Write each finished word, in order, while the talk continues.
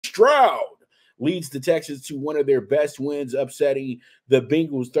Stroud leads the Texans to one of their best wins, upsetting the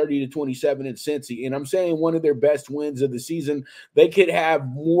Bengals 30-27 in Cincy. And I'm saying one of their best wins of the season. They could have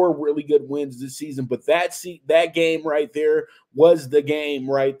more really good wins this season, but that game right there was the game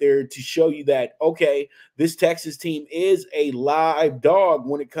right there to show you that, okay, this Texas team is a live dog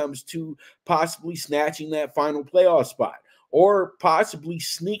when it comes to possibly snatching that final playoff spot, or possibly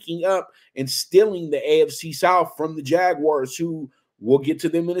sneaking up and stealing the AFC South from the Jaguars, who, we'll get to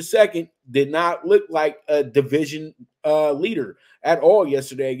them in a second, did not look like a division leader at all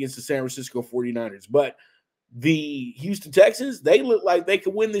yesterday against the San Francisco 49ers. But the Houston Texans, they look like they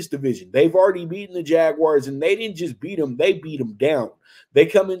could win this division. They've already beaten the Jaguars, and they didn't just beat them, they beat them down. They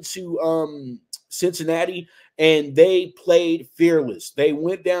come into Cincinnati, and they played fearless. They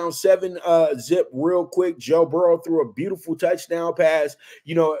went down 7-zip real quick. Joe Burrow threw a beautiful touchdown pass.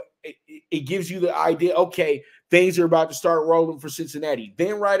 You know, it gives you the idea, okay, things are about to start rolling for Cincinnati.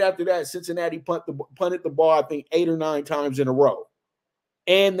 Then right after that, Cincinnati punted the ball, I think, 8 or 9 times in a row.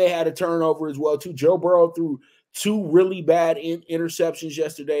 And they had a turnover as well, too. Joe Burrow threw 2 really bad interceptions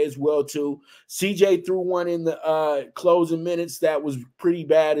yesterday as well, too. CJ threw one in the closing minutes that was pretty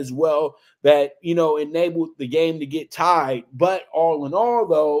bad as well, that, you know, enabled the game to get tied. But all in all,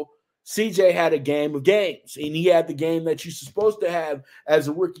 though, CJ had a game of games, and he had the game that you're supposed to have as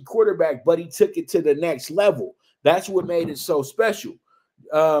a rookie quarterback, but he took it to the next level. That's what made it so special.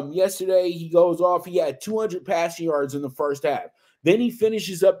 Yesterday, he goes off. He had 200 passing yards in the first half. Then he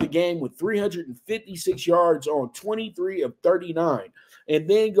finishes up the game with 356 yards on 23 of 39, and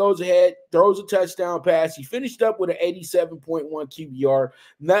then goes ahead, throws a touchdown pass. He finished up with an 87.1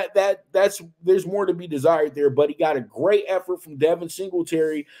 QBR. There's more to be desired there, but he got a great effort from Devin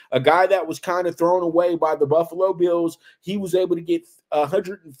Singletary, a guy that was kind of thrown away by the Buffalo Bills. He was able to get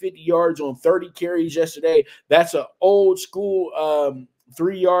 150 yards on 30 carries yesterday. That's an old school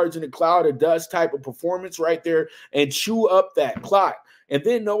 3 yards in a cloud of dust type of performance right there, and chew up that clock. And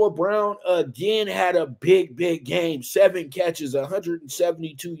then Noah Brown again had a big game, 7 catches,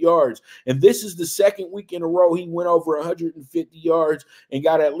 172 yards. And this is the second week in a row he went over 150 yards and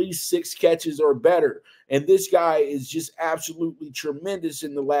got at least 6 catches or better. And this guy is just absolutely tremendous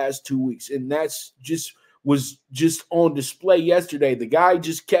in the last 2 weeks. And that's was on display yesterday. The guy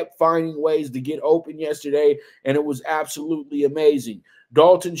just kept finding ways to get open yesterday, and it was absolutely amazing.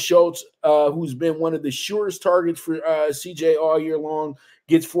 Dalton Schultz, who's been one of the surest targets for CJ all year long,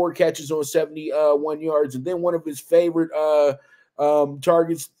 gets 4 catches on 71 yards. And then one of his favorite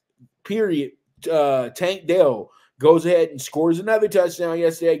targets, period, Tank Dell, goes ahead and scores another touchdown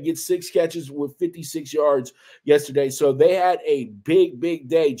yesterday, gets 6 catches with 56 yards yesterday. So they had a big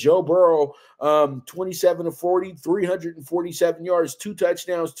day. Joe Burrow, 27 of 40, 347 yards, 2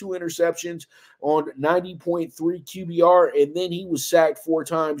 touchdowns, 2 interceptions on 90.3 QBR, and then he was sacked 4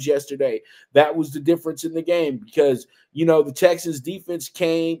 times yesterday. That was the difference in the game, because, you know, the Texans defense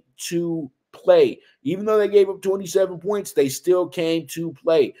came to play. Even though they gave up 27 points, they still came to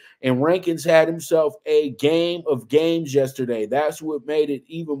play. And Rankins had himself a game of games yesterday. That's what made it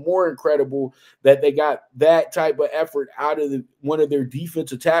even more incredible that they got that type of effort out of one of their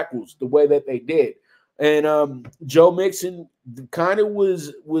defensive tackles the way that they did. And Joe Mixon kind of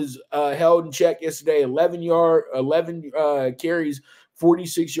was held in check yesterday. 11 carries,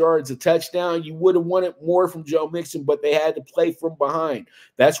 46 yards, a touchdown. You would have wanted more from Joe Mixon, but they had to play from behind.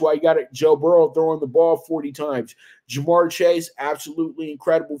 That's why you got Joe Burrow throwing the ball 40 times. Jamar Chase, absolutely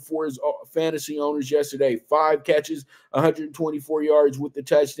incredible for his fantasy owners yesterday. 5 catches, 124 yards with the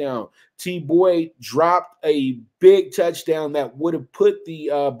touchdown. T. Boyd dropped a big touchdown that would have put the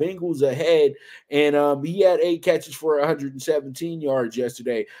Bengals ahead, and he had 8 catches for 117 yards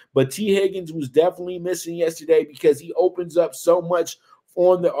yesterday. But T. Higgins was definitely missing yesterday because he opens up so much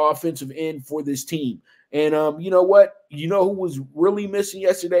on the offensive end for this team. And you know what? You know who was really missing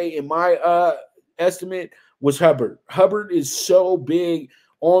yesterday in my estimate was Hubbard. Hubbard is so big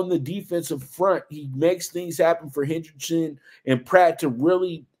on the defensive front. He makes things happen for Hendrickson and Pratt to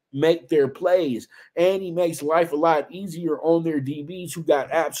really make their plays, and he makes life a lot easier on their DBs, who got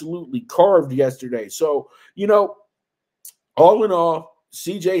absolutely carved yesterday. So, you know, all in all,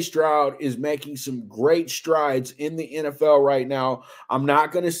 CJ Stroud is making some great strides in the NFL right now. I'm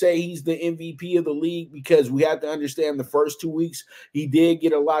not going to say he's the MVP of the league, because we have to understand the first 2 weeks he did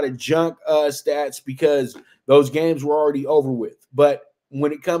get a lot of junk stats because those games were already over with. But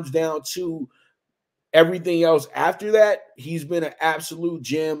when it comes down to everything else after that, he's been an absolute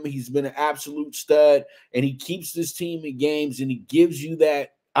gem. He's been an absolute stud, and he keeps this team in games, and he gives you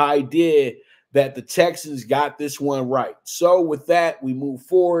that idea that the Texans got this one right. So with that, we move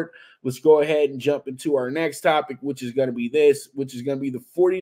forward. Let's go ahead and jump into our next topic, which is going to be the